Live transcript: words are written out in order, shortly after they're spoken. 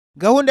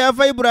Gahunda ya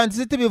Vibrant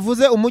City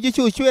bivuze umujyi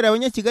ucyucyuhera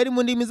abanyakigali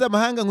mu ndimi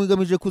z'amahanga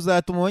ngigamije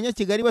kuzatuma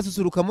abanyakigali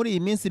basusuruka muri iyi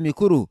minsi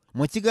mikuru.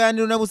 Mu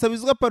kiganiro na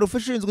Busabizwa Parufe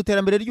ushinzwe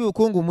iterambere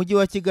ry'ubukungu umujyi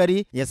wa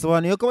Kigali,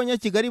 yasobanuye ko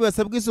abanyakigali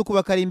basabwa isuku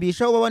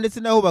bakarimbisha aho baba ndetse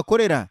n'aho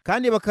bakorera,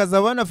 kandi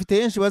bakaza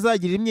banafite henshi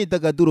bazagira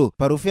imyidagaduro.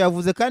 Parufe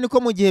yavuze kandi ko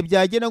mu gihe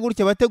byagena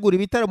gutya bategura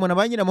ibitaramo na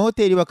ba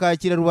nyir'amahoteli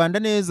bakakira rubanda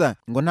neza,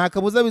 ngo nta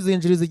kabuza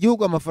bizinjiriza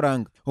igihugu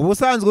amafaranga.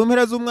 Ubusanzwe mu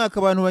mpera z'umwaka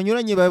abantu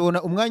banyuranye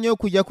babona umwanya wo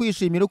kujya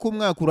kwishimira uko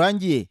umwaka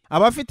urangiye.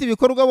 Abafite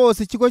ibikorwa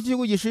bose ikigo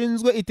cy'igihugu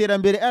gishinzwe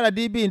iterambere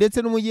RDB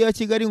ndetse n'umujyi wa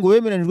Kigali ngo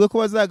bemeranijwe ko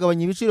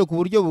bazagabanya ibiciro ku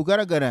buryo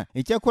bugaragara.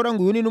 Icyakora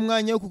ngo uyu ni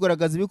n'umwanya wo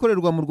kugaragaza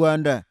ibikorerwa mu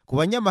Rwanda ku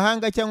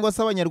banyamahanga cyangwa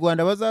se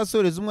abanyarwanda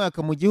bazasoreza umwaka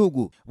mu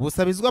gihugu.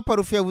 Busabizwa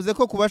Parufe yavuze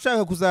ko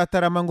kubashaka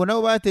kuzatarama ngo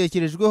nabo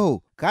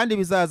batekerejweho kandi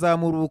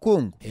bizazamura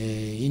ubukungu.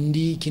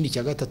 Ikindi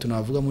cya gatatu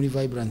navuga muri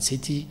Vibrant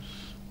City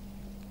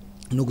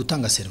no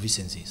gutanga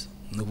servisi nziza.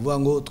 No kuvuga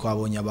ngo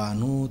twabonye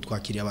abantu,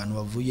 twakiriye abantu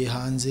bavuye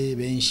hanze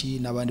benshi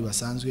n'abandi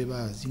basanzwe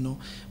bazino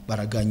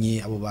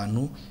baraganye abo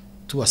bantu,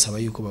 tubasaba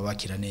yuko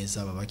babakira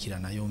neza,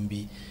 babakirana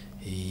yombi,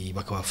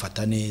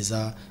 bakabafata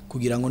neza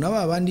kugira ngo naba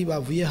abandi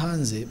bavuye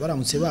hanze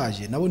baramutse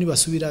baje nabo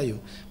nibasubirayo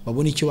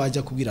babone icyo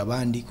bajya kubwira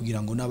abandi,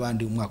 kugira ngo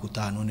nabandi umwaka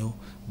utaha noneho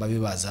babe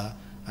baza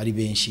ari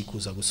benshi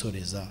kuza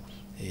gusoreza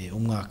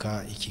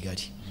umwaka i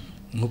Kigali.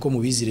 Nkuko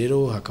mubizi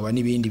rero hakaba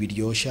n'ibindi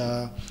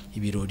biryosha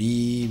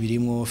ibirori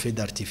birimo fête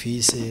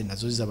d'artifice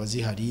nazo zaba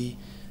zihari,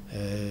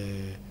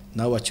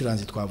 naho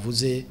bacuranze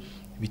twavuze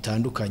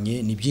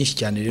bitandukanye, ni byinshi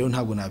cyane rero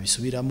ntabwo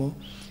nabisubiramo.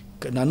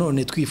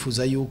 Nanone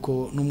twifuza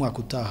yuko n'umwaka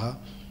utaha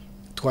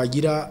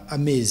twagira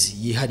amezi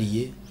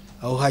yihariye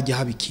aho hajya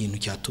haba ikintu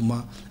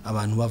cyatuma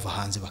abantu bava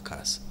hanze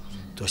bakaza.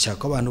 Turashaka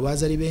ko abantu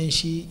baza ari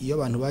benshi, iyo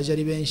abantu baje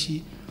ari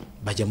benshi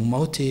bajya mu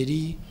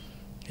mahoteli,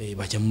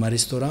 bajya mu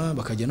restaurant,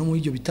 bakajya no muri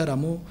ibyo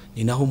bitaramo,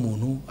 ni naho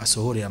umuntu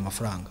asohorera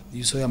amafaranga.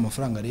 Iyo usohoye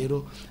amafaranga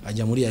rero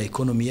ajya muri ya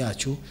economy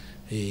yacu,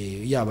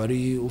 yaba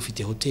ari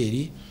ufite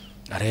hoteli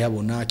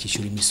arayabona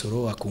akishyura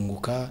imisoro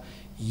akunguka,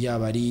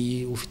 yaba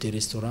ari ufite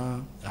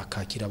restaurant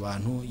akakira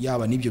abantu,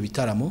 yaba n'ibyo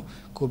bitaramo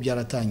ko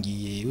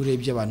byaratangiye.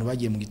 Urebye abantu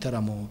bagiye mu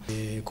gitaramo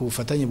ku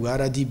bufatanye bwa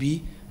RDB,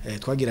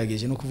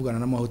 twagerageje no kuvugana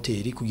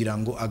n'amahoteli kugira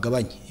ngo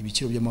agabanye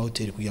ibiciro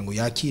by'amahoteli kugira ngo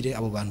yakire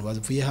abo bantu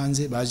bavuye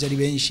hanze baje ari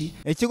benshi.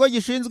 Ikigo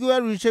gishinzwe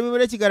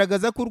ibarurishamibare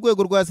kigaragaza ko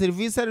urwego rwa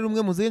servisi ari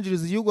rumwe mu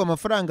zinjiriza igihugu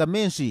amafaranga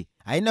menshi,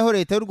 ari naho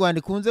leta y'u Rwanda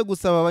ikunze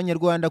gusaba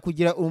abanyarwanda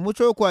kugira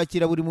umuco wo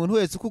kwakira buri muntu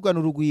wese ukugana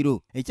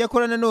urugwiro.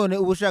 Icyakora nanone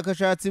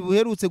ubushakashatsi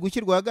buherutse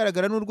gushyirwa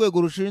ahagaragara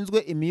n'urwego rushinzwe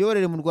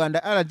imiyoborere mu Rwanda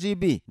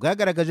RGB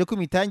bwagaragaje ko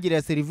imitangire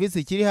ya servisi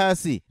ikiri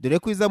hasi, dore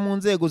ko iza mu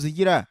nzego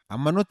zigira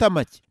amanota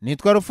make.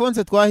 Nitwa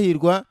Alphonse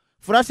Twahirwa,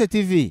 Flash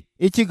TV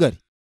i Kigali.